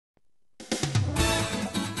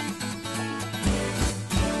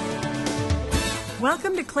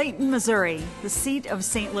Welcome to Clayton, Missouri, the seat of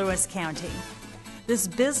St. Louis County. This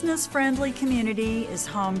business-friendly community is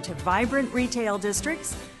home to vibrant retail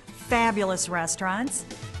districts, fabulous restaurants,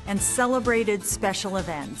 and celebrated special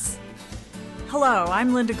events. Hello,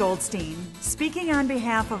 I'm Linda Goldstein. Speaking on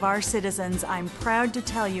behalf of our citizens, I'm proud to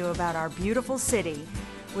tell you about our beautiful city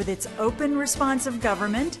with its open, responsive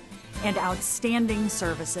government and outstanding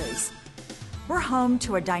services. We're home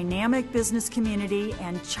to a dynamic business community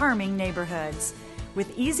and charming neighborhoods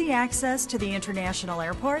with easy access to the international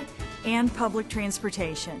airport and public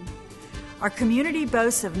transportation. Our community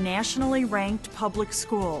boasts of nationally ranked public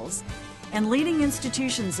schools and leading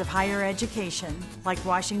institutions of higher education like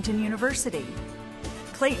Washington University.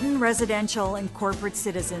 Clayton residential and corporate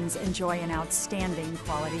citizens enjoy an outstanding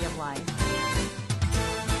quality of life.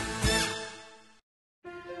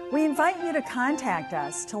 We invite you to contact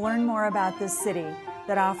us to learn more about this city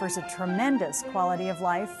that offers a tremendous quality of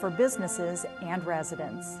life for businesses and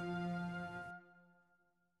residents.